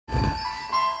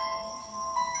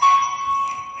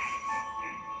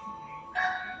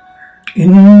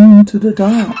Into the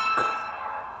Dark.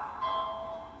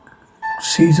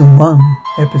 Season 1,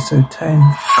 Episode 10,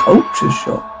 Culture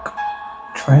Shock.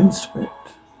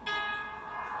 Transcript.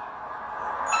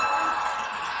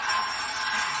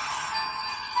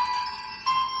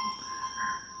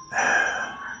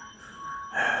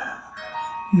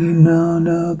 You know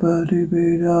nobody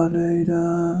be da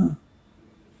da.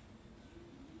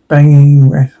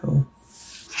 Banging rattle.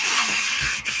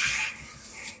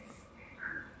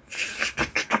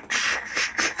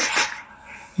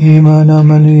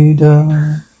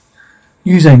 Yimanamalida.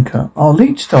 News anchor. Our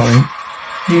lead story.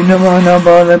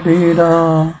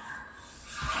 Yimanabalabida.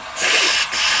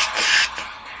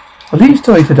 Our lead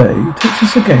story today takes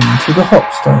us again to the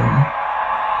hot stone.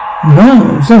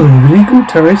 No zone of illegal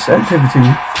terrorist activity.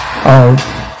 Our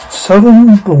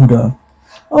southern border.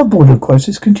 Our border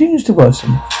crisis continues to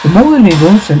worsen, with more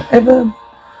illegals than ever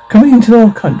coming into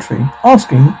our country.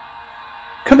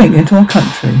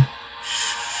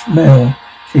 Male.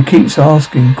 She keeps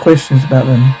asking questions about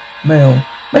them. Male.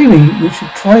 Maybe we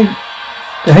should try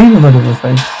behavior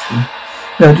modification.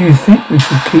 Now, do you think we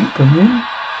should keep them in?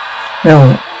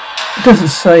 Now, it doesn't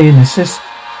stay in the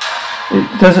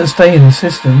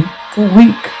system for a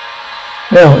week.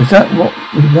 Now, is that what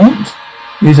we want?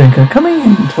 News anchor coming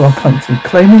into our country,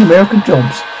 claiming American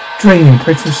jobs, draining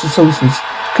precious resources,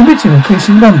 committing an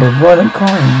increasing number of violent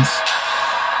crimes.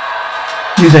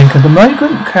 News anchor, the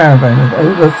migrant caravan of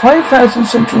over 5,000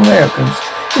 Central Americans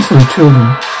is full of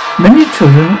children. Many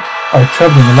children are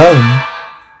travelling alone.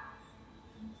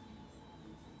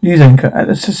 News anchor, at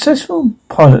the successful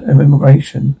pilot of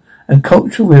Immigration and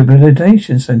Cultural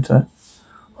Rehabilitation Center.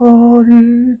 Oh,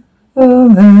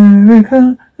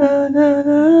 America.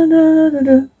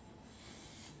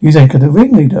 News anchor, the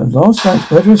ringleader of last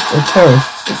night's murderous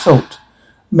terrorist assault.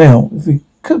 Male, it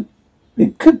could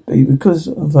be because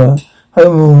of a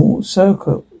hormonal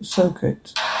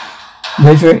circuit.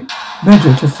 Measure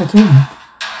to fit in.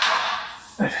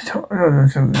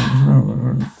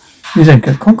 News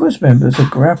anchor, Congress members are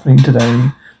grappling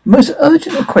today the most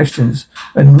urgent of questions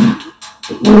when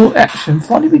will action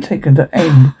finally be taken to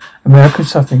end American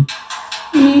suffering.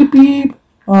 Beep beep.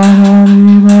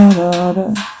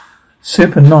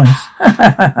 Super nice.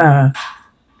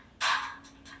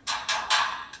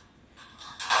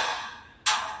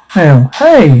 Now,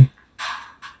 hey.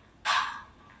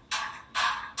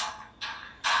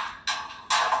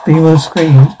 Female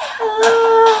screams.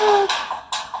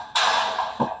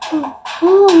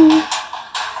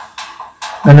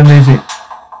 And the music.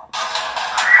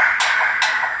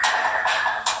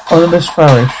 Anonymous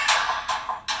flourish.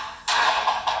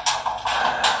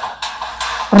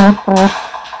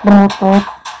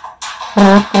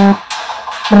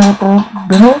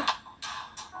 Bill?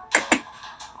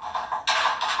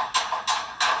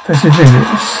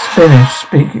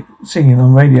 Spanish singing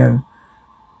on radio.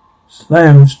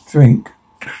 Slams drink.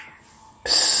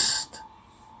 Psst.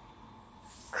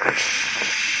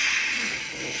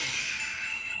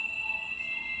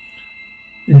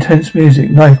 Intense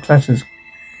music, knife clatters.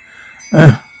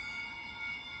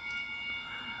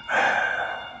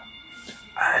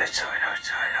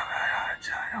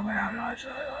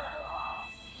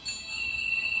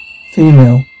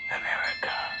 Female.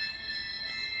 America.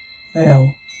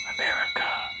 Male. America.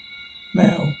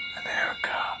 Male.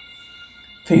 America.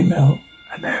 Female.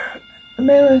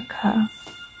 America.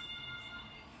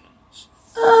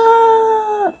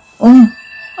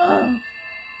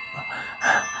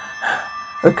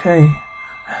 Okay.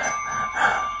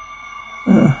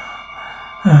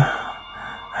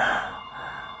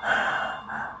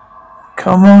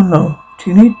 Come on now,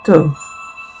 Chinito.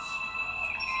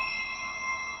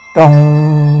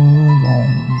 Dong,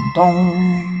 dong,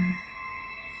 dong.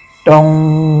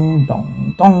 Dong,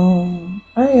 dong, dong.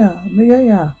 Aya,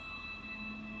 Maya.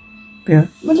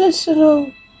 Melissa,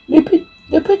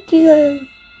 Lipiti.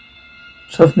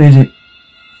 Soft music.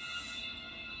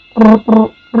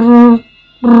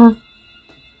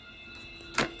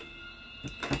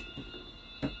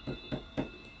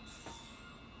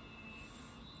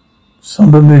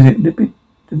 Samba music.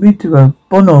 Dimitro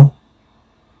Bono.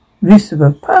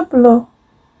 Mr. Pablo.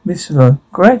 Mr.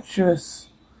 Gracious.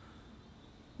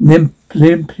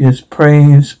 Limpius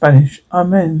praying in Spanish.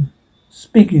 Amen.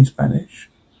 Speaking Spanish.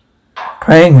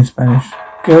 Praying in Spanish.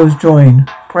 Girls join.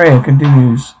 Prayer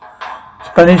continues.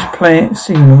 Spanish playing,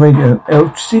 singing on the radio.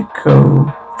 El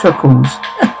Chico chuckles.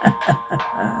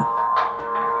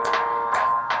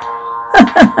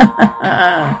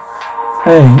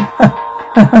 Hey.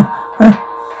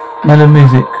 Mellow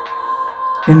music.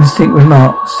 Indistinct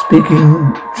remarks.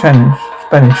 Speaking Spanish.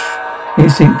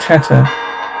 Indistinct chatter.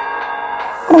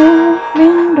 Oh,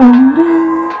 me. Ding dong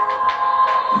ding.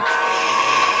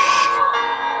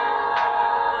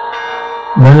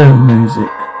 Mellow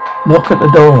music. Knock at the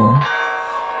door.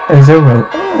 Hey, Zero.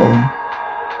 Oh.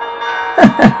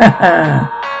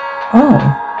 Oh.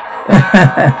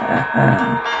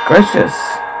 Gracious.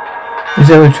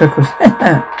 Zero chuckles.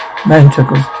 Man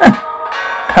chuckles.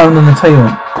 Pound on the table.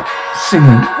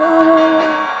 Singing.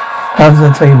 Pounds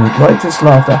on the table. Righteous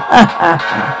laughter.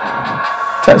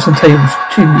 Taps on tables.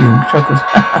 Chinging. Chuckles.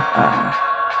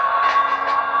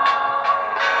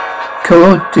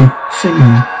 Karate.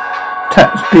 Singing.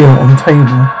 Taps Bill on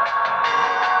table.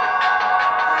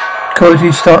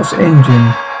 Karate starts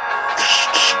engine.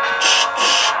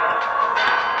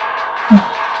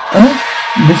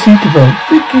 Missitable.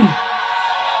 Vicky.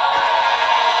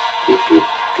 Vicky.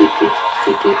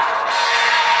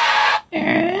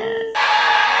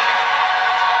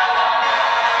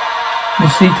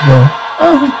 Missitable.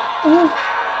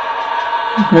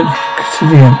 Good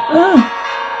Cassidian.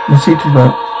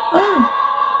 Missitable.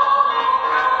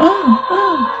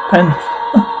 Pants.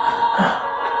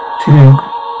 Chilling.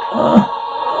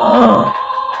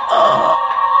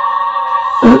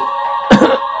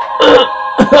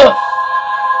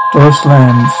 Door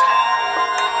slams.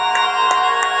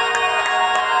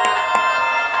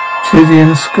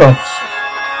 Chidian scoffs.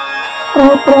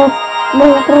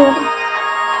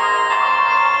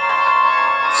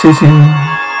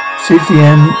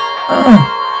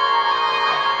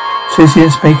 Scythian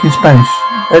speaking Spanish.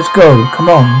 Let's go, come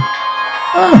on.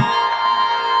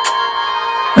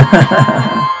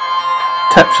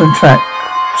 Taps on track,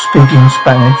 speaking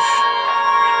Spanish.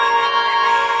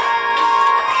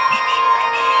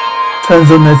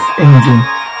 Turns on the engine.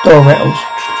 Door rattles.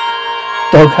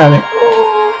 Dog howling.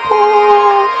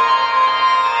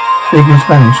 Speaking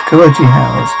Spanish. Karate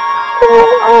howls.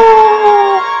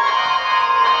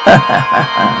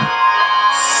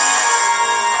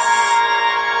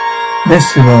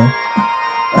 Missile.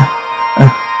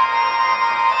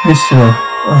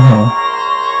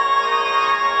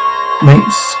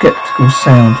 Makes skeptical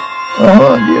sound.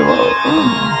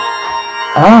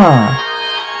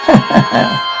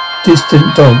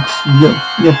 Distant dogs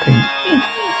yipping.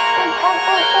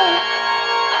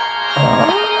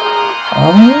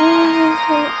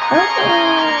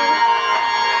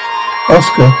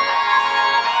 Oscar.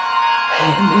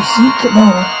 Hey, Missitamo.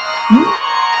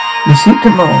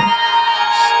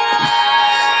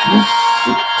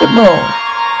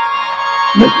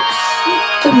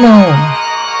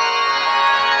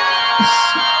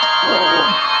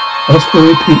 Oscar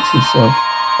repeats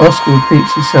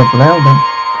himself louder.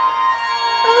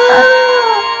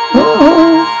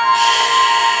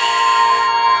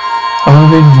 Hum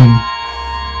of engine.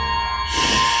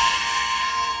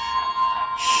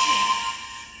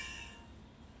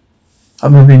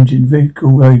 Hum of engine.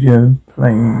 Vehicle radio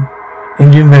playing.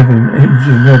 Engine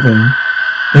revving.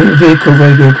 Vehicle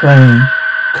radio playing.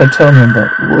 Cartel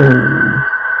number.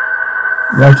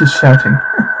 Whoa. Writers shouting.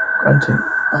 Grunting.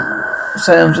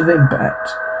 Sounds of impact.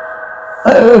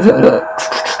 Whoa.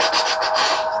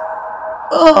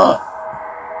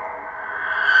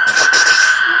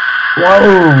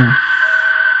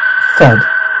 Thud.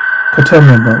 Cartel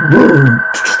number. Whoa.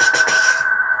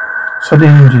 Sudden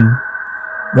engine.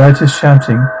 Writers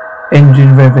shouting.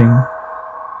 Engine revving.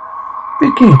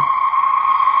 Vicky.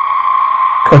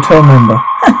 Cartel member.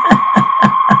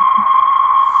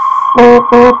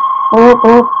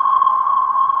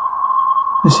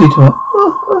 Missitamo.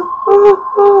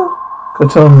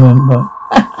 Cartel member.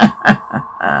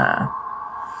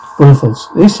 Border Force.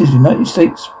 This is United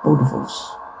States Border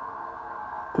Force.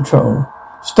 Patrol.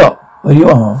 Stop where you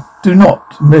are. Do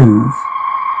not move.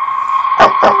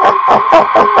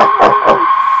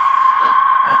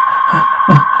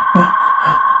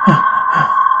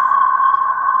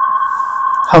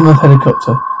 Hum of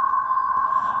helicopter.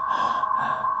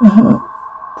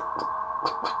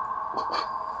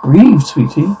 Breathe,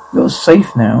 sweetie. You're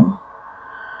safe now.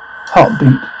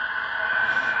 Heartbeat.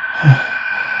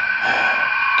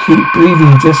 Keep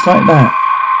breathing just like that.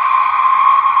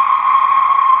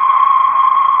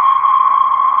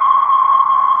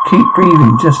 Keep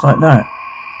breathing just like that.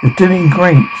 You're doing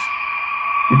great.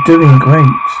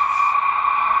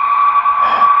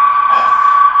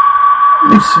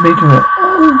 Listen to me do it.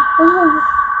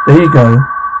 There you go.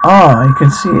 I can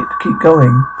see it. Keep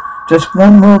going. Just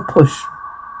one more push.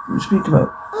 Speak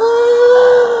about.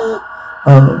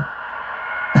 Oh.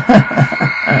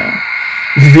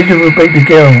 It's a video of a baby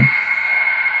girl.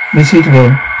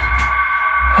 Missitamo.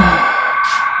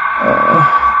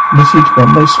 Missitamo.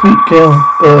 My sweet girl.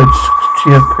 Birds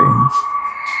chirping.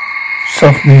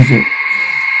 Soft music.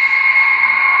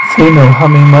 Female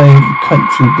humming my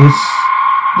country, this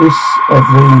of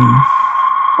the...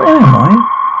 Where am I?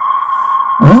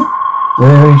 Huh?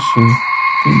 Where is she?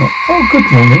 Female. Oh, good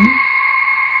morning.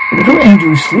 The little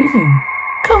angel is sleeping.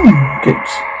 Come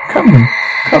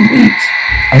eat.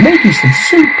 I made you some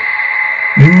soup.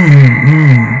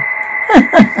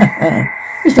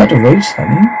 It's not a race,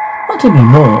 honey. Not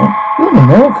anymore. You're in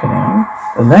America now.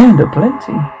 The land of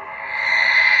plenty.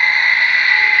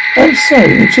 I'd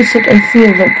say, it's just that I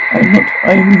feel like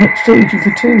I'm not still eating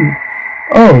for two.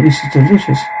 Oh, this is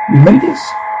delicious. You made this?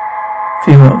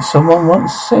 Female, someone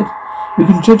once said, you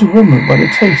can judge a woman by the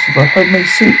taste of her homemade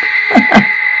soup.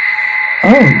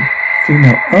 Oh,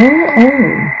 female,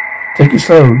 oh. Take it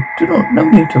slow. No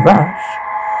need to rush.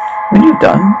 When you've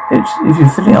done, if you're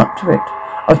feeling up to it,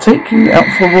 I'll take you out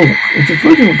for a walk. It's a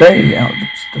beautiful day out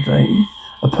today.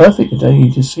 A perfect day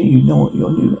to see your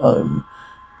new home.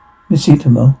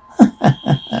 Misitamo.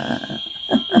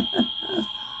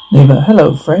 Neighbor,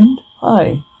 hello, friend.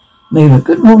 Hi. Neighbor,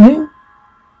 good morning.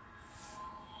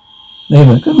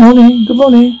 Neighbor, good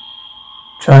morning.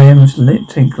 Chimes lit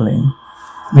tinkling.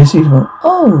 Misitamo,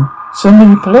 oh, so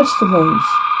many palestimos.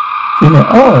 Female,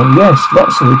 oh, yes,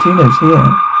 lots of Latinos here.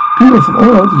 People from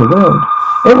all over the world.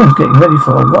 Everyone's getting ready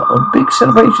for a big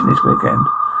celebration this weekend.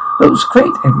 Looks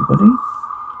great, everybody.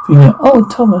 Female, oh,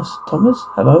 Thomas,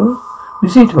 hello.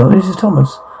 Misitamo, this is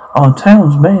Thomas, our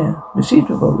town's mayor.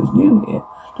 Misitamo is new here.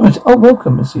 Thomas, oh,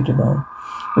 welcome, Misitamo.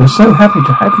 We're so happy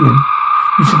to have you.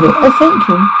 Misitamo, oh, thank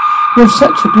you. You have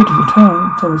such a beautiful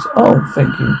town. Thomas, oh,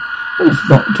 thank you. Well, it's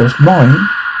not just mine.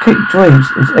 Cape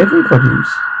Joyce is everybody's.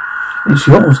 It's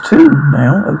yours too,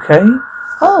 now, okay?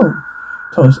 Oh,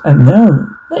 Thomas, and now,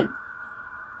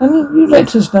 you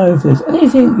let us know if there's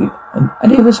anything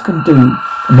any of us can do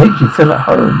to make you feel at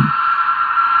home.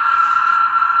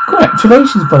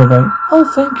 Congratulations, by the way. Oh,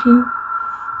 thank you.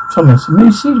 Thomas,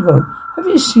 Misitamo, have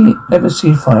you ever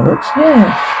seen fireworks?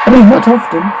 Yeah, I mean, not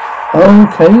often.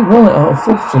 Okay, well, at our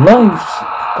 4th of July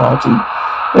party,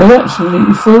 they're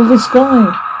absolutely full of the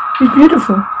sky. It's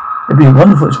beautiful. It'll be a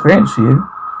wonderful experience for you.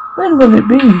 When will it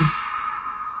be?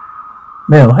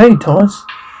 Mel, hey, Thomas.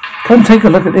 Come take a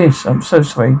look at this. I'm so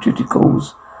sorry. Duty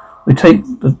calls. We take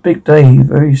the big day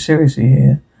very seriously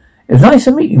here. It was nice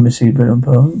to meet you,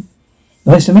 Misitamo.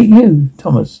 Nice to meet you,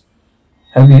 Thomas.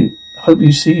 Hope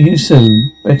you see you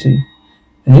soon, Betty.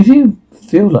 And if you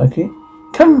feel like it,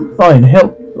 come by and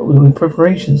help with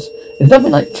preparations. There's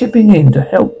nothing like chipping in to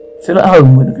help feel at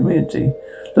home with the community.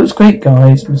 Looks great,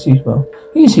 guys, Misitamo.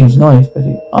 He seems nice,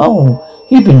 Betty. Oh,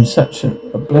 he's been such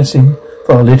a blessing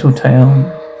for our little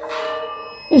town.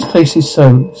 This place is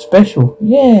so special.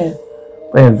 Yeah,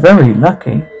 we're very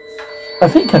lucky. I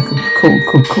think I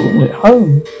could call it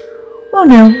home. Well,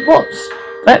 now,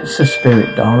 that's the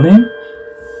spirit, darling.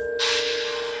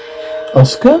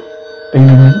 Oscar?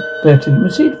 Betty.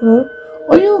 Misitamo,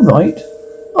 are you alright?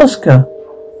 Oscar.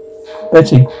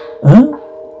 Betty. Huh?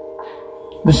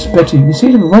 Miss Betty.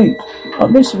 Misitamo, wait.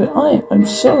 I'm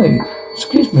sorry.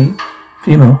 Excuse me.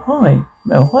 Female. Hi.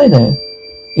 Mel. Hi there.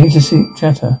 Interseat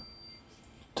chatter.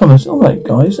 Thomas. Alright,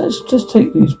 guys. Let's just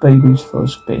take these babies for a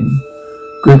spin.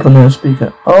 Group on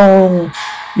loudspeaker. Oh,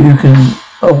 you can...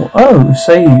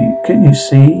 say, can you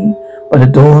see by the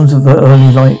dawns of the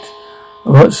early light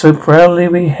what so proudly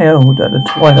we held at the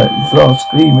twilight last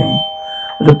gleaming,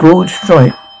 with the broad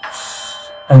stripes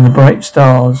and the bright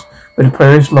stars, with the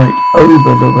prayers light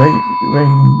over the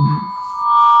rain.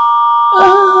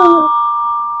 Ah!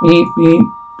 Beep, beep,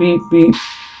 beep, beep.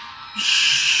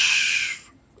 Shh.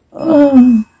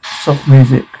 Ah. Soft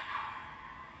music.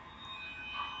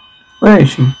 Where is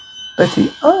she?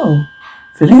 Betty. Oh.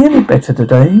 Feeling any better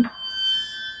today?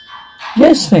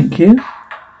 Yes, thank you.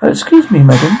 Excuse me,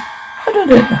 madam. How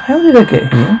did I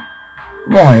get here?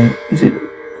 Why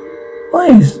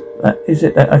is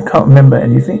it that I can't remember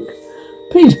anything?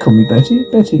 Please call me Betty.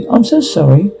 Betty, I'm so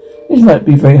sorry. It might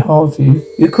be very hard for you.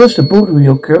 You crossed the border with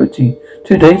your coyote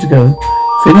 2 days ago.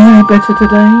 Feeling any better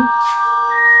today?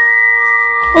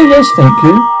 Oh, yes, thank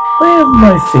you. Where are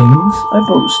my things? I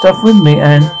brought stuff with me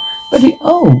and... Betty,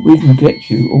 we can get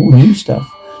you all new stuff.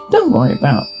 Don't worry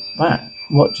about that,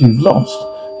 what you've lost.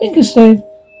 Think instead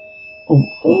of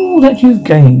all that you've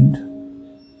gained.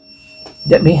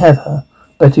 Let me have her.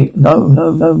 Betty, no.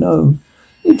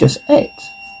 You just ate.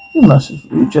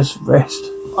 You just rest.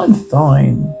 I'm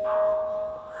fine.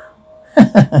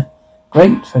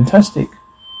 Great, fantastic.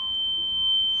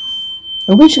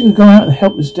 I wish I could go out and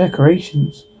help with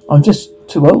decorations. I'm just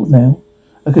too old now.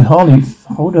 I can hardly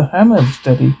hold a hammer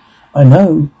steady. I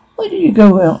know. Why do you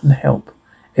go out and help?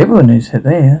 Everyone is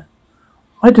there.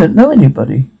 I don't know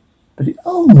anybody. But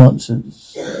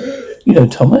nonsense. You know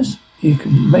Thomas? you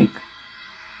can make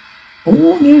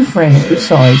all new friends.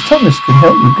 Besides, Thomas can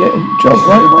help you get a job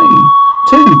right away,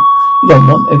 too. You don't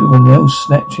want everyone else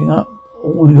snatching up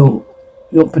all your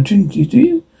opportunities, do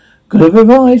you? Gotta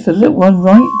provide for the little one,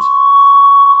 right?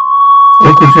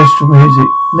 Orchestral music.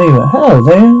 Neighbour, hello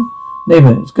there.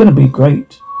 Neighbour, it's gonna be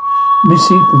great.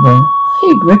 Missy Pivo.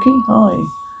 Hey, Ricky, hi.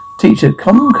 Teacher,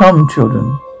 come,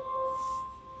 children.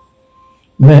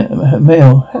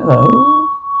 Male, hello.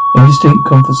 Indistinct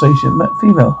conversation.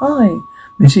 Female, hi.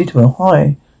 Miss Itomo,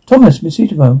 hi. Thomas, Miss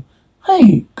Itomo.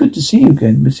 Hey, good to see you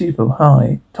again, Miss Itomo,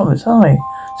 hi. Thomas, hi.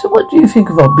 So what do you think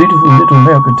of our beautiful little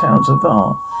American town so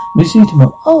far? Miss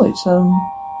Itomo, oh,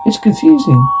 it's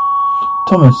confusing.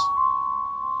 Thomas,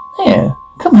 here,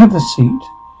 come have a seat.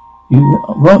 You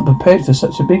weren't prepared for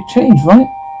such a big change, right?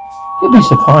 You'll be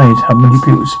surprised how many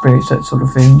people experience that sort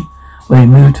of thing when they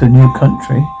move to a new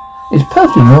country. It's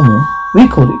perfectly normal. We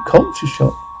call it culture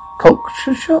shock.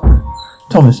 Culture shock?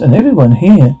 Thomas, and everyone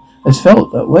here has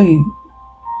felt that way,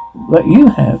 like you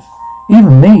have.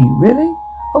 Even me, really?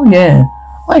 Oh yeah,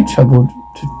 I travelled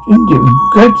to India in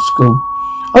grad school.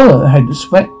 Oh, I hadn't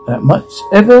sweat that much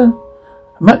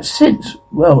since,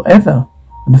 ever.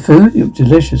 And the food, it was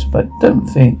delicious, but don't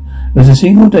think there was a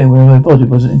single day where my body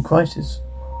wasn't in crisis.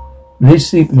 Liz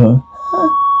Sleeping. What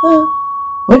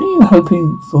are you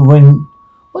hoping for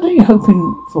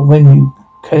when you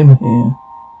came here?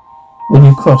 When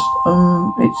you crossed?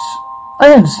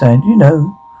 I understand,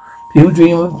 people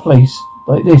dream of a place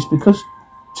like this because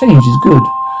change is good.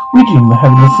 We dream of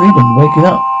having the freedom of waking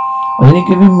up on any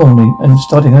given morning and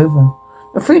starting over.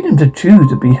 The freedom to choose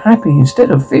to be happy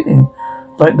instead of feeling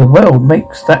like the world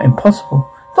makes that impossible.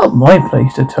 Not my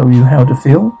place to tell you how to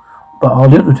feel, but our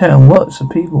little town works for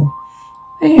people.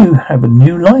 You have a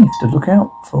new life to look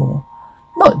out for,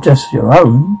 not just your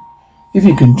own. If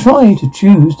you can try to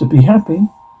choose to be happy,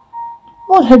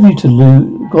 what have you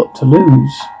got to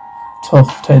lose?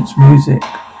 Tough, tense music.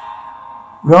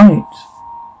 Right.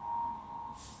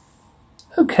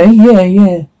 Okay,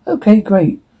 yeah. Okay,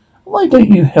 great. Why don't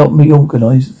you help me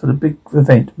organise for the big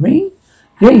event? Me?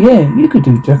 Yeah, you could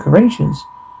do decorations.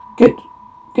 Get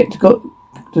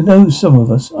to know some of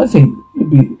us. I think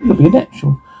you'll be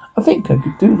natural. I think I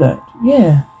could do that.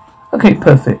 Yeah. Okay,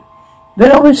 perfect.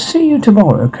 Then I will see you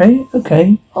tomorrow, okay?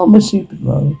 Okay. I'll miss you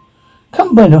tomorrow.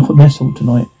 Come by the Nestle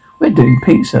tonight. We're doing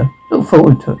pizza. Look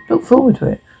forward to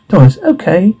it. Thomas,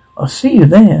 okay. I'll see you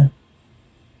there.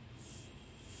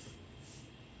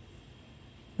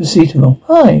 Miss Itomo,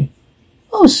 hi.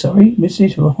 Oh, sorry, Miss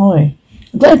Itomo, hi.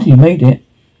 I'm glad you made it.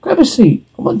 Grab a seat.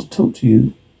 I want to talk to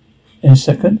you in a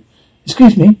second.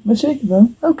 Excuse me, Miss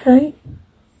Itomo. Okay.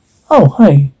 Oh,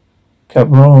 hey.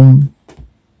 Cabron.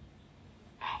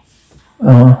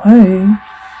 Oh, hey.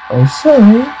 Oh,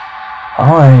 sorry.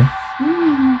 Hi.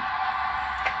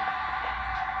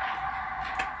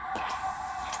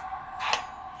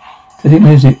 Steady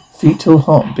music. Fetal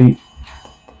heartbeat.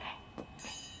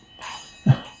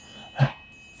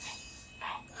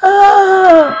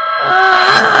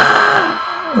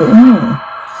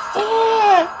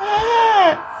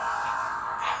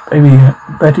 Baby,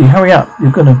 Betty, hurry up.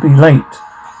 You're going to be late.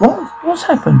 What's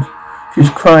happened? She's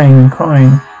crying.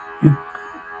 You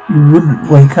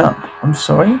wouldn't wake up. I'm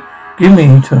sorry. Give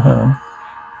me to her.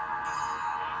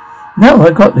 No,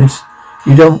 I got this.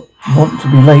 You don't want to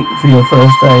be late for your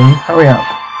first day. Hurry up.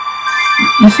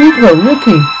 You see,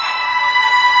 Ricky.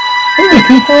 Hey,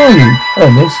 Ricky, how are you? Hello,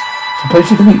 miss. It's a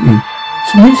pleasure to meet you.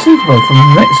 It's me, Citro from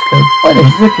Mexico. My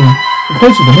name's Ricky. It's a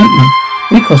pleasure to meet you.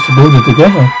 We crossed the border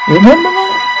together. You remember that?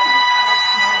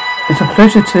 It's a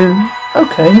pleasure to...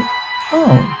 Okay.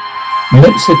 Oh.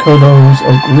 Mexicanos,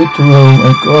 El Guitaro,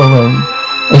 El Goro,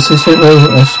 El Cicero,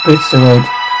 El Spitzered,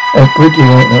 El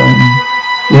Bridger,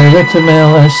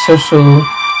 Yeritamel, El Social,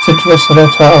 Citrus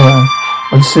Latara,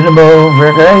 El Cinema,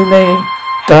 Regale,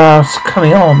 Das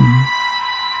coming on.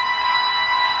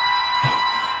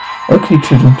 Okay,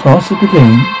 children, class will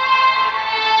begin.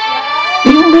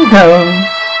 Here we go.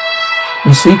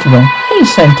 Miss Itomo. Hey,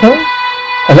 Santo.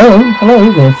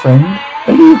 Hello there, friend.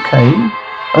 Are you okay?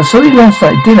 I saw you last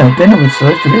night at dinner. Dinner was so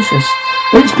delicious.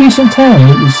 When's peace in town,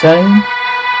 what you saying?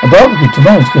 A barbecue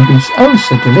tonight is going to be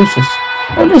so delicious.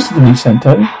 Now listen to me,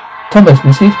 Santo. Thomas,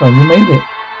 Miss Itomo, you made it.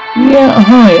 Yeah,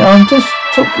 hi. I'm just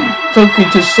talking to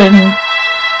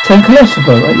Ten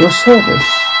Colestable at your service.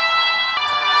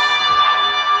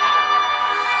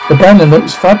 The banner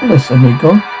looks fabulous,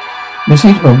 amigo. Miss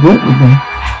Itomo, walk with me.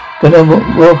 Gonna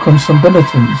work on some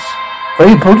bulletins.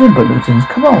 Very important bulletins.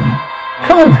 Come on.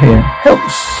 Come over here.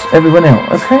 Helps everyone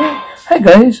out, okay? Hey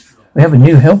guys, we have a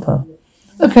new helper.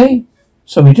 Okay,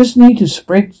 so we just need to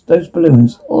spread those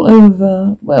balloons all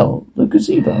over, the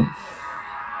gazebo.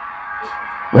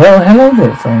 Well, hello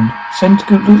there, friend.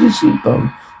 Senator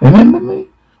Lucibo. Remember me?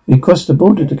 We crossed the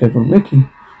border together, Ricky. Do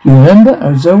you remember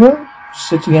Arizona?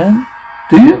 City Ann?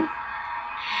 Do you?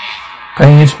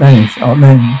 Praying in Spanish.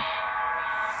 Amen.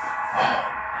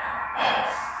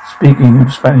 Speaking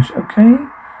of Spanish. Okay.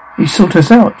 He sought us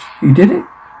out. He did it.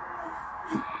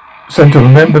 Santo,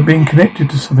 remember being connected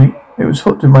to something. It was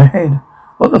hooked in my head.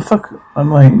 What the fuck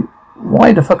am I?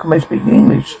 Why the fuck am I speaking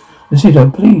English? Lucido,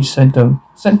 please, Santo.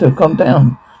 Santo, calm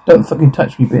down. Don't fucking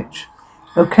touch me, bitch.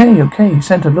 Okay.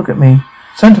 Santo, look at me.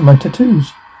 Santo, my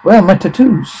tattoos. Where are my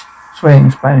tattoos? Swearing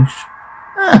in Spanish.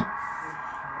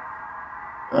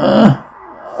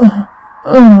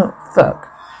 Fuck.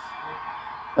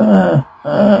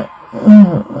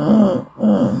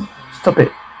 Stop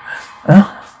it.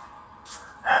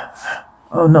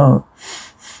 Oh no.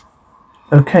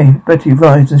 Okay, Betty,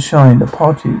 rise and shine. The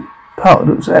park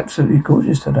looks absolutely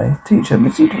gorgeous today. Teacher,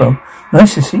 Miss Idwell,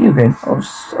 nice to see you again. Oh,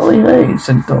 sorry,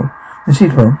 Santo. Miss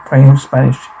Idwell, praying in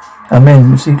Spanish.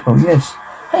 Amen, Miss Idwell, yes.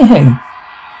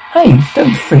 Hey,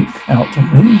 don't freak out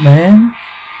on me, man.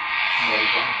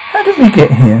 How did we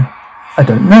get here? I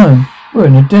don't know. We're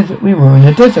in a desert. We were in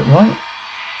a desert, right?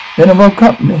 Then I woke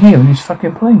up here in this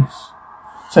fucking place.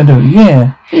 Santo,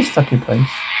 yeah, this fucking place.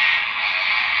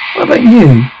 What about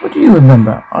you? What do you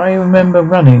remember? I remember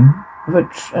running with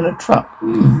a truck.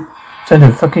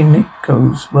 Santo, fucking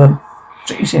Nikos were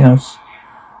chasing us.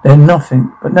 They're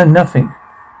nothing.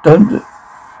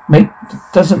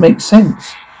 Doesn't make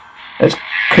sense. That's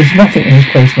because nothing in this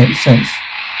place makes sense.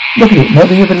 Look at it.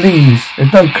 Nobody ever leaves.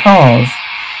 There's no cars.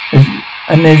 There's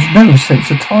no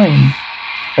sense of time.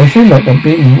 I feel like I'm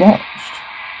being watched.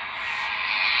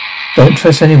 Don't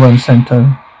trust anyone,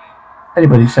 Santo.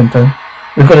 Anybody, Santo.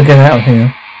 We've got to get out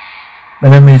here.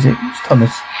 Never music. It's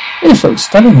Thomas. This looks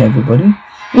stunning, everybody.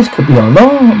 This could be our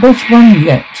best one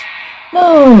yet.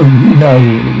 No, you know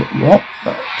what?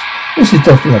 But this is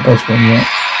definitely our best one yet.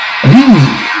 And you,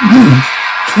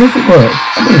 terrific work.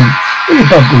 I mean, really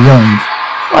above beyond.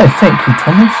 Why, thank you,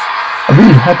 Thomas. I'm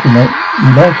really happy, mate.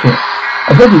 You like it.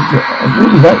 I'd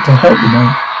really like to help, you know.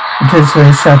 Until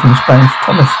they're shouting in Spanish.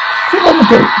 Thomas, keep up the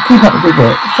good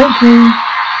work. Thank you.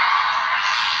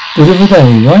 Delivery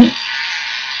day, right?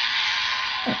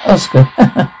 Oscar.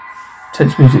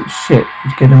 Tense music. Shit,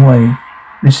 he's getting away.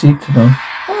 Receipt to know.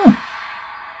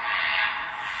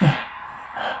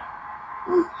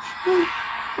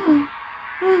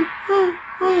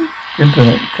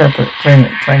 Implement,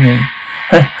 training.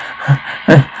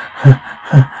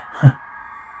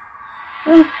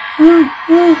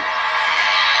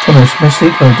 Thomas,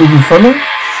 Mesito, did you follow?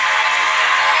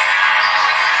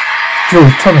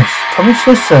 George, Thomas,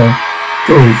 yes sir.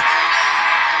 George,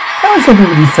 how's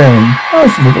everybody faring?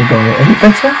 How's the little guy? Any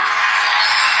better?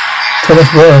 Thomas,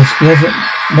 worse. He hasn't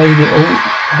made it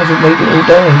all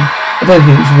day. I don't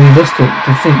think it's realistic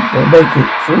to think they'll make it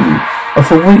through a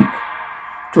full week.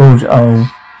 George,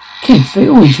 kids, they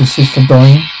always insist on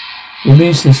dying. The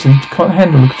immune system can't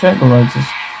handle the tranquilizers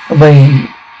the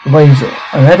ways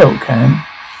an adult can.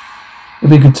 If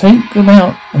we could take them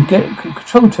out and get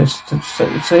control tests to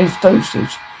save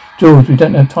dosage. George, we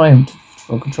don't have time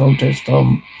for a control test,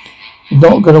 Tom. It's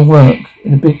not going to work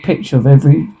in the big picture of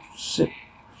every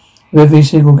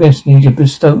single guest needs a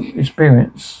bestowed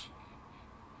experience.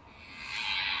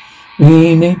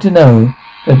 We need to know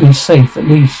they'll be safe at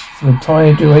least for the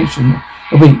entire duration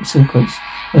of the week sequence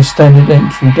of standard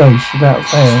entry dose without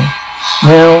fail.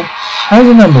 Now, how do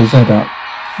the numbers add up?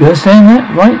 You understand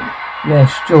that, right?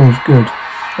 Yes, George, good.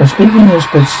 Now speaking of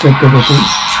stability,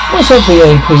 what's our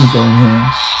VIP doing here?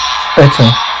 Better.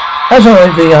 How's our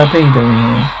VIP doing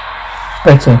here?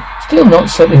 Better. Still not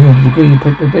settling the degree of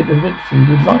predictability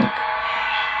we'd like.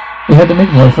 We had the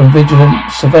midwife on vigilant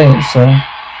surveillance, sir.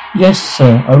 Yes,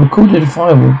 sir. I recorded a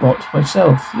firewall bot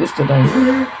myself yesterday.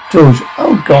 George,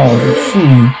 oh God,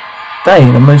 they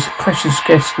the most precious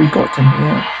guests we got in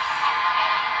here.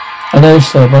 I know,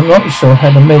 sir, but I'm not sure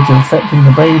how the meds are affecting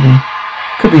the baby.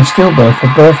 Could be stillbirth or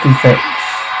birth defects.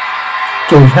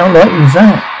 George, how likely is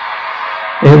that?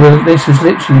 This was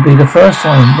literally be the first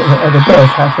time that a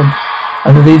birth happened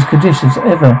under these conditions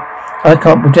ever. I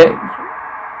can't predict,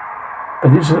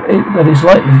 but it's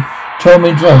likely. Tell me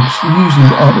drugs usually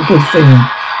aren't a good thing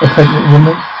for a pregnant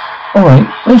woman. Alright,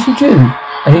 when's she due?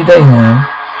 Any day now.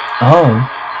 Oh.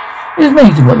 It's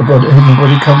amazing what the human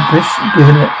body accomplished,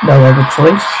 given it no other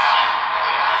choice.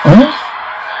 Huh?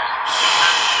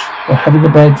 Shh. We're having a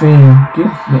bad dream.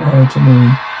 Give her to me.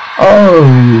 Oh,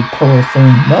 you poor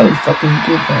thing. No, fucking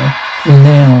give her to me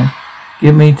now.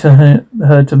 Give me to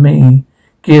her to me.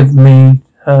 Give me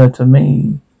her to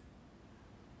me.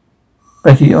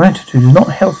 Betty, your attitude is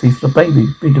not healthy for the baby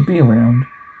to be around.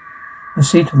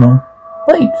 Acetamol.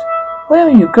 Wait, where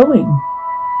are you going?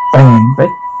 Bang,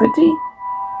 Betty?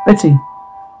 Betty.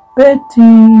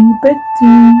 Betty,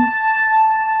 Betty.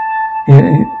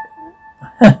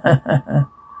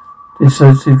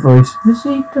 Dissociative voice.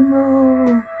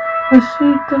 Acetamol.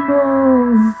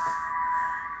 Acetamol.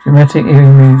 Dramatic eerie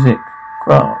music.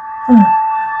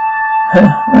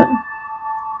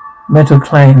 Metal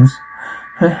claims.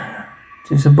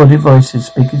 Disembodied voices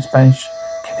speaking Spanish.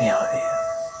 Get me out of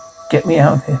here. Get me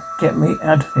out of here. Get me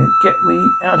out of here. Get me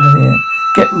out of here.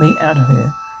 Get me out of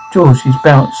here. George, he's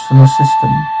bounced from the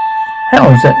system. How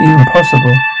is that even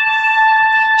possible?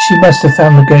 She must have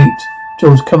found the gate.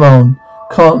 George, come on.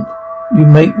 Can't you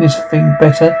make this thing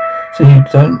better so you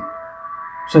don't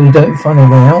find a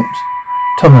way out?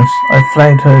 Thomas, I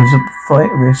flagged her as a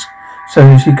flight risk, so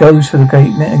if she goes for the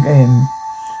gate net again,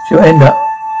 she'll end up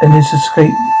in this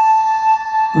escape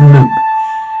loop.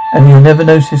 And you'll never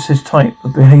notice this type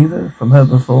of behaviour from her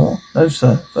before? No,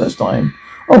 sir. First time.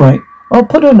 All right. I'll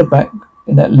put her in the back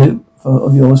in that loop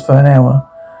of yours for an hour.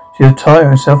 She'll tire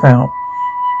herself out.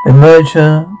 Then merge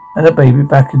her and her baby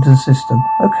back into the system.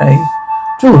 Okay.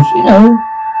 George, you know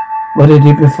what I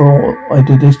did before I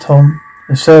did this, Tom?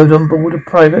 I served on board a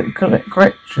private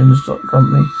corrections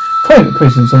company. Private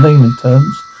prisons in layman's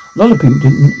terms. A lot of people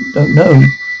don't know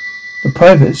the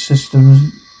private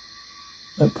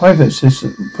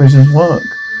prisons work.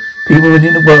 People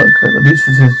willing to work at these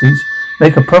facilities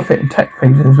make a profit and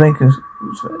taxpayers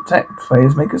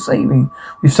make a saving.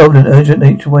 We've solved an urgent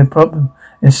nature-wide problem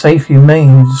in a safe,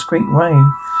 humane, discreet way.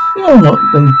 You know what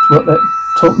that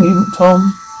taught me,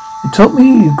 Tom? It taught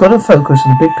me you've got to focus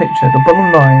on the big picture, the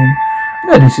bottom line. I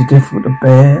know this is difficult to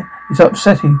bear. It's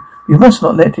upsetting. You must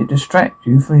not let it distract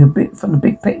you from the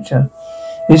big picture.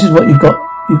 This is what you've got.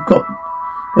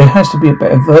 There has to be a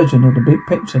better version of the big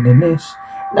picture than this.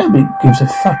 Nobody gives a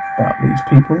fuck about these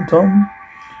people, Tom.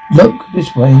 Look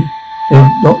this way. They're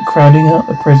not crowding out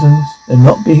the prisons. They're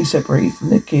not being separated from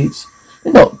their kids.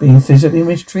 They're not being physically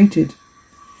mistreated.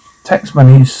 Tax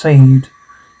money is saved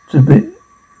to be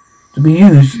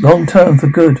used long term for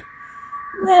good.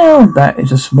 Now that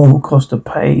is a small cost to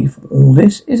pay for all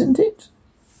this, isn't it?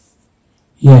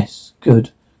 Yes,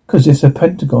 good. Because if the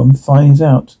Pentagon finds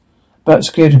out about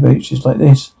security breaches like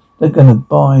this, they're going to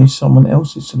buy someone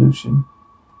else's solution.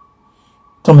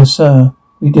 Thomas, sir,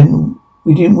 we didn't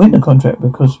win the contract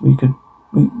because we didn't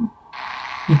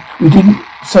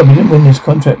win this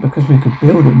contract because we could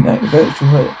build a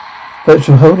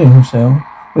virtual holding cell.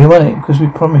 We won it because we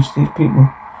promised these people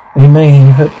a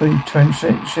humane, hopefully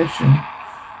transition.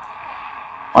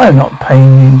 I am not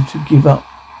paying you to give them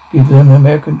an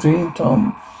American dream,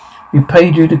 Tom. We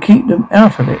paid you to keep them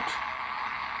out of it.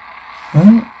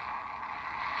 Huh?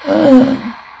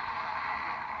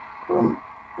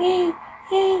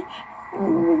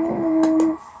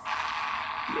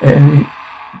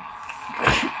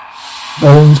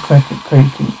 Bones cracking.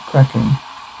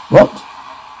 What?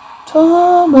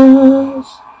 Thomas.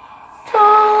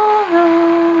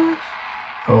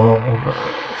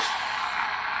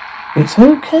 It's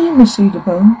okay, Miss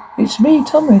Cedarburn. It's me,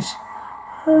 Thomas.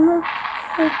 Do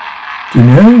you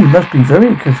know, you must be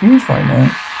very confused right now.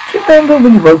 Do you remember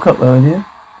when you woke up earlier?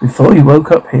 Before you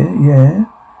woke up here? Yeah.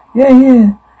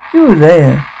 You were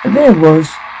there. And there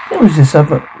was this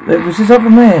other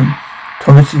man.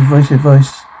 Thomas's voice.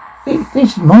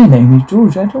 This is my name is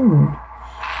George Atherwood.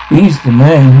 He's the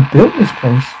man who built this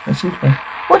place. I said,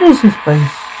 what is this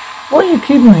place? Why are you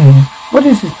keeping me here? What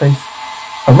is this place?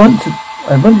 I wanted to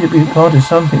be part of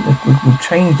something that would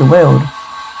change the world.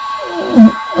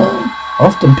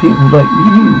 Often people like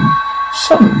you,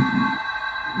 some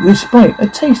respite, a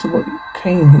taste of what you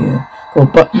came here for,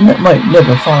 but might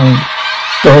never find.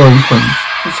 Door opens.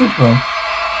 I said,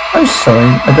 I'm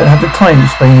sorry, I don't have the time to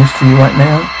explain this to you right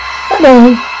now.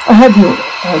 Hello, I have your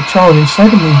child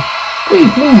inside of me.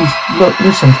 Please, look,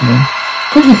 listen to me.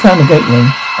 Because you found the gateway,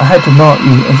 I had to mark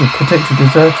you as a potential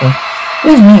deserter.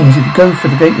 This means if you go for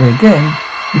the gateway again,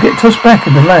 you get tossed back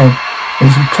in the lab and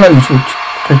is closed with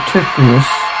precipitous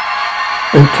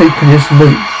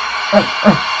loop.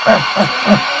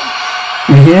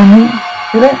 You hear me?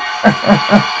 Hear that?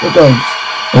 The dogs.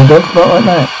 When dogs bark like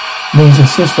that, means the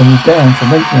system is down for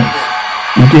maintenance.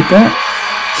 You did that?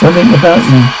 Something about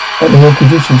you, under your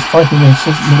conditions, fighting a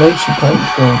simulation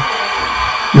protocol.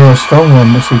 You're a strong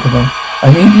one, Miss Cedarburn.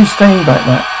 I need you to stay like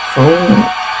that for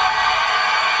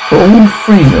all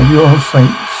three of your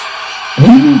sakes. I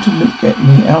need you to get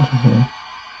me out of here.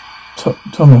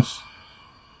 Thomas.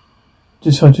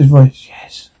 Decided voice.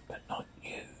 Yes, but not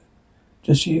you.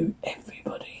 Just you,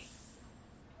 everybody.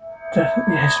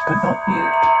 Yes, but not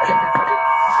you, everybody.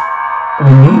 But I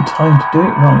need time to do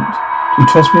it right. Do you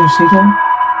trust me, Cito?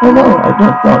 No, I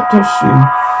don't not trust you.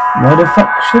 Why the fuck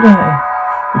should I?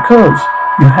 Because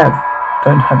you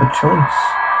don't have a choice.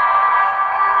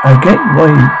 I get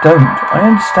why you don't. I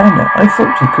understand that. I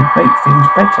thought you could make things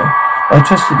better. But I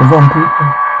trusted the wrong people.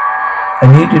 I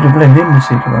need you to blend in, Miss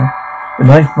Idwell. Your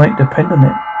life might depend on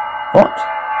it. What?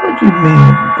 What do you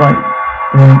mean by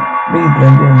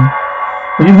blend in?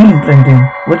 What do you mean blend in?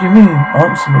 What do you mean?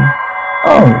 Answer me.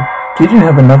 Oh, did you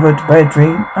have another bad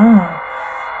dream?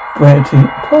 Bertie,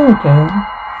 poor girl.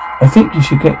 I think you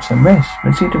should get some rest,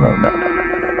 Miss Idwell. No.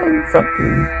 Fuck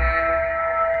you.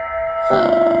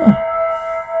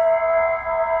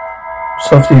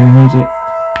 Softly music.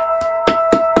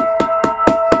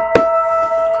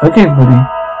 Okay, buddy.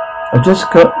 I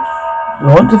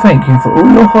want to thank you for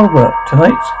all your hard work.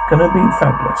 Tonight's gonna be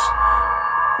fabulous.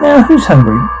 Now, who's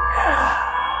hungry?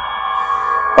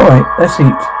 Alright, let's eat.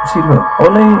 Let's eat what?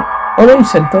 Ole,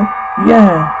 Cento.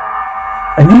 Yeah.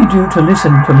 I need you to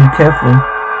listen to me carefully.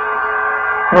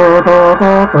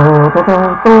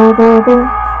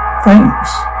 Thanks.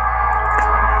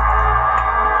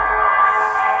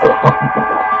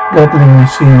 Gurgling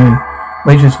machinery.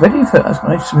 Waitress, ready for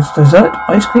dessert?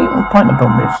 Ice cream or pineapple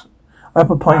mist?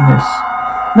 Apple pie mist.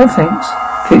 No thanks.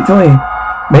 Kate Joy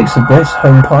makes the best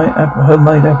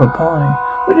homemade apple pie.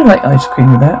 Would you like ice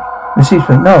cream with that? Miss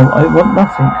Eastman, no, I want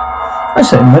nothing. I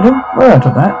say, madam, we're out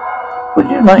of that. Would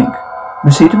you like?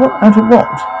 Miss Eastman, out of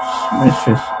what?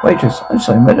 Mistress, waitress, I'm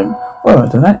sorry, madam, we're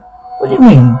out of that. What do you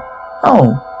mean?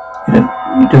 Oh, you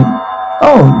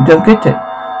don't get it.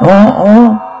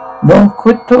 No,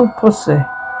 quito posse.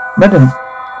 Madam,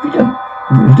 if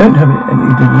you don't have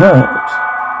any dessert.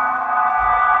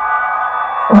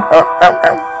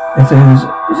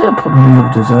 Is there a problem with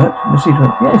your dessert? Miss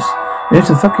Eastman, yes, there's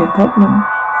a fucking problem.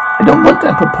 I don't want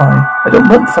apple pie. I don't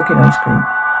want fucking ice cream.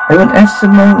 I want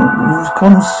Estimo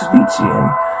con slice.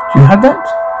 Do you have that?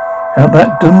 How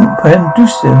about dum pan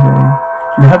douce? Do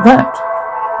you have that?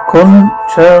 Con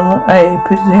chel a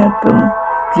pineapple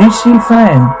greasy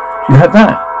fan. Do you have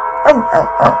that?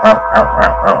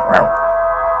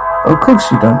 Of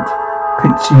course you don't.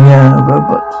 Pizzeria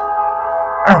robot.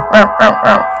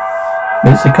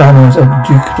 Mexicanos of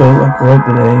Ducto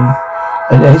Agrobile.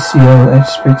 Ad ACO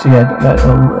Espitiad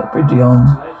Bridion,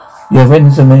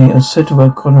 Yavenzame, Acetua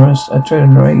Conorus,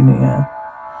 Atrorania,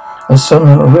 a son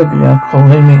of Aurelia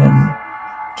Colonian.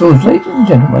 George, ladies and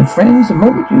gentlemen, my friends, the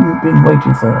moment you've been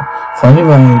waiting for finally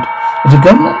arrived. As a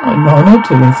governor, I'm honored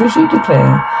to officially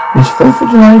declare this 4th of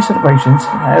July celebrations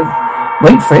have,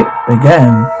 wait for it,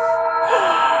 began.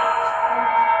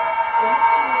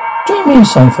 Join me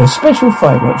inside for a special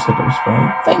fireworks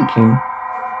display. Thank you.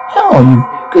 How are you?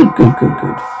 Good.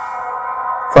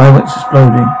 Fireworks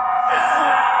exploding.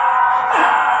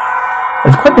 It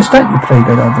was quite a stunt you played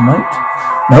that other night.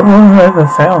 No one ever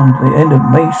found the end of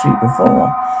Main Street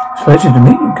before. It's a pleasure to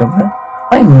meet you, Governor.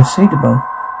 I'm Mercedes.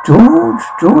 George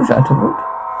Atterwood.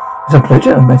 It's a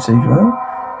pleasure, Mercedes.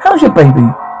 How's your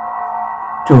baby?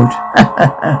 George.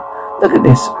 Look at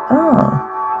this.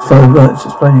 Fireworks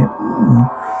exploding.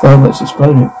 Fireworks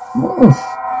exploding.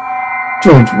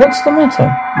 George, what's the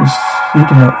matter? Miss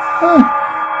Edema.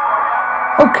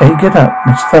 Okay, get up.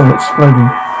 Miss Fireworks exploding.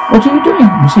 What are you doing?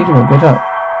 Miss Edema, get up.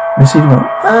 Miss Edema.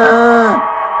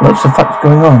 What's the fuck's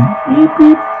going on? Beep,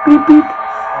 beep, beep, beep.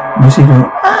 Miss Edema.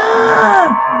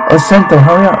 Oh, Cento,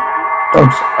 hurry up.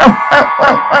 Dogs.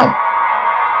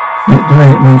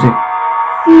 Dramatic music.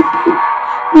 Beep, beep,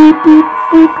 beep, beep,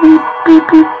 beep, beep, beep,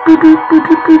 beep, beep, beep, beep,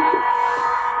 beep, beep.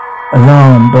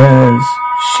 Alarm bells.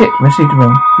 Shit, Miss Edema.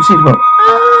 Miss Edema.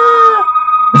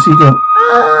 Miss Edema.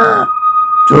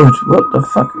 George, what the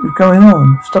fuck is going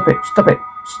on? Stop it.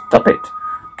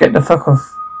 Get the fuck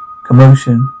off.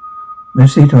 Commotion.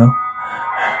 Miss Edema.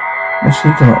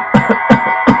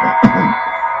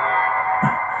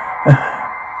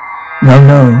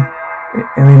 No.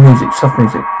 Any music, soft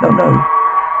music. No.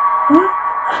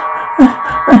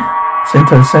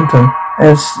 Cento.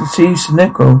 C.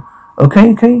 Sineco.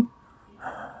 Okay.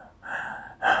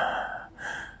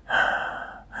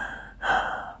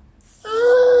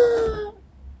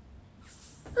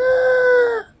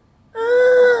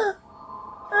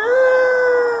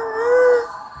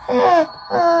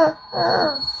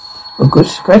 Oh, good.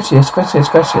 Gracias.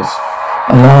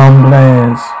 Alarm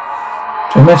blares.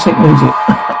 Dramatic music.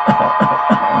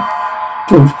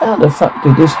 George, how the fuck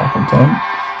did this happen, Tom?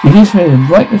 She hits me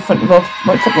right in front of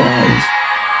my fucking eyes.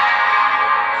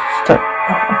 Stop.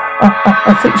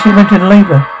 I think she went in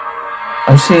labour.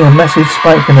 I see a massive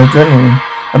spike in adrenaline.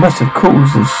 I must have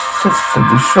caused the shifts of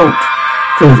the short.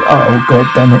 George, oh god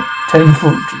damn it.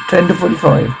 10 to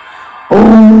 45.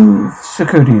 All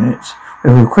security units. We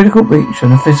have a critical breach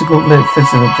on the physical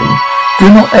facility. Do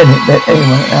not let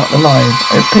anyone out alive.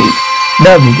 I repeat,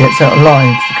 nobody gets out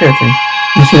alive. Security.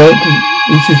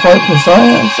 You should fight for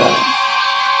fire, sir?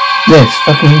 Yes,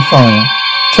 fucking fire.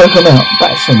 Choke them out.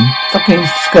 Bash them. Fucking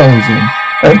skulls in.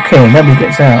 Don't care. Nobody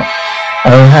gets out. I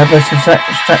will have us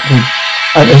extracted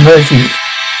at the emergency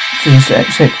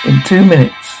exit in 2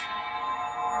 minutes.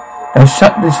 Now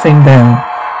shut this thing down.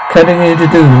 Telling you to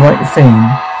do the right thing.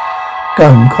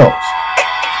 Gun cops.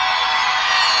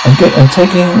 I'm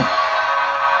thinking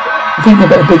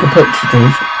about a bigger picture,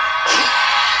 George.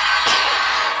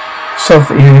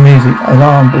 Soft eerie music.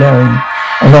 Alarm blaring.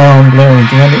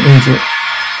 Dramatic music.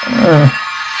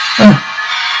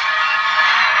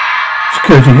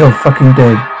 Security, you're fucking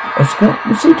dead. Let's go.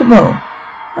 We'll see you tomorrow.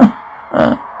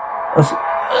 We'll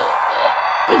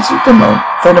see you tomorrow.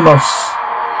 Venomous.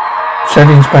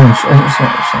 Shouting in Spanish.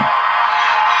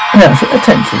 Announcer,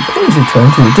 attention. Please return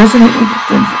to your designated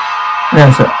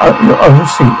Announcer, your own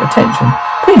seat. Attention.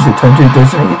 Please return to your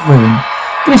designated room.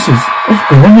 It's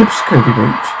been a security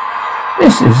breach.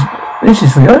 This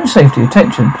is for your own safety.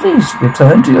 Attention. Please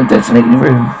return to your designated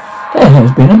room. There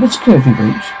has been a security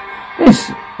breach.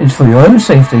 This is for your own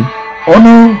safety.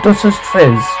 Ono dos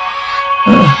tres.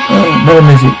 No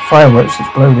music. Fireworks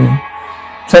exploding.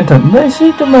 Center.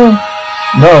 Mercy to mo.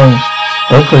 No.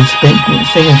 Vocals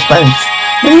singing Spanish.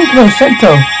 No,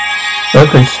 Cento.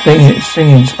 Vocals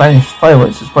singing Spanish.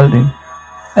 Fireworks exploding.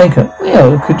 Anchor. We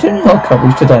are continuing our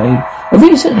coverage today. A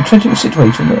recent and tragic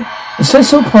situation there. The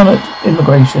Cecil Planet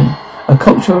Immigration and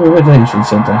Cultural Rehabilitation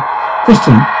Center.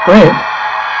 Christine. Greg.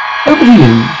 Over to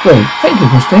you, Greg. Thank you,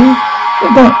 Christine.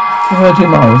 We're about 30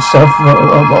 miles south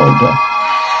of Boulder.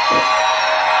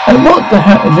 And what the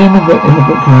immigrant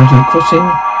community crossing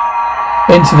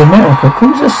into America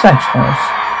calls a slash house.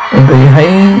 They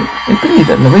believe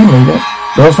that the ringleader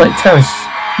last night terrorist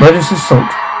murderous assault.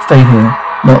 Stay here.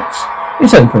 Knox.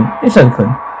 It's open.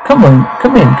 Come in.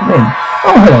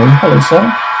 Oh, hello, sir.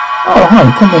 Oh, hi.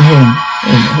 Come in here.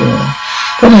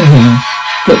 Come in here.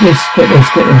 Get this.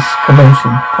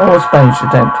 Commotion. Poor Spanish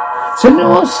attempt.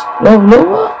 Señores,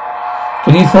 Lola?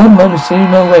 Can you find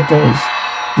Montecino Red Days?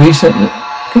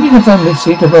 Can you confirm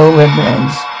Montecino Red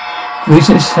Days?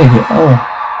 Recently stated. Oh,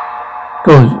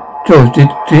 good. George, did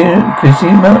you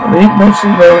Montecino Red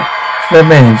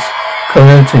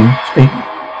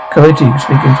Coyote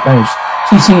speaking Spanish.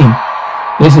 CC.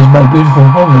 This is my beautiful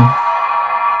home.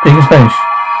 Speaking Spanish.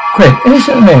 Craig,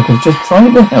 innocent Americans just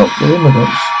trying to help the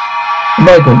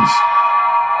migrants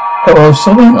who are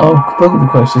solving our global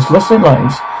crisis, lost their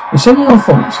lives, and sending our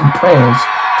thoughts and prayers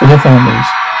to their families.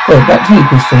 Greg, back to you,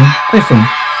 Christine.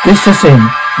 This just in.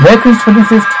 America's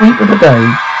 25th tweet of the day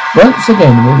once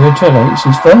again reiterates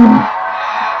his firm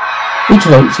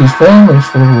wish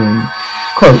for the war.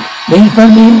 Quote, leave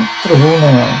family for the war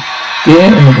now.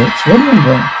 Dear immigrants,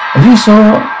 remember, as you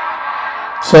saw,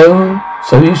 so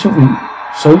you shall reap.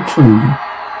 So true.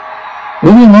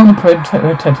 Moving on the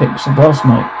parenthetics of last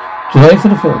night, July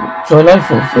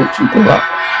 4th, which you blew up.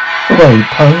 The way,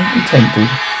 pun intended.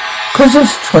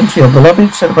 Christmas 20, our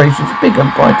beloved celebrations are bigger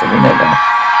and brighter than ever.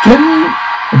 Jeremy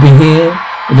will be here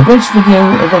with the best video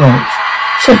of the night,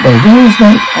 sent by Videos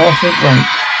Night after break.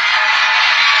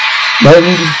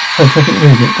 Lovely pathetic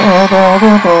music.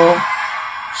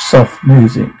 Soft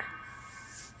music.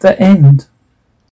 The end.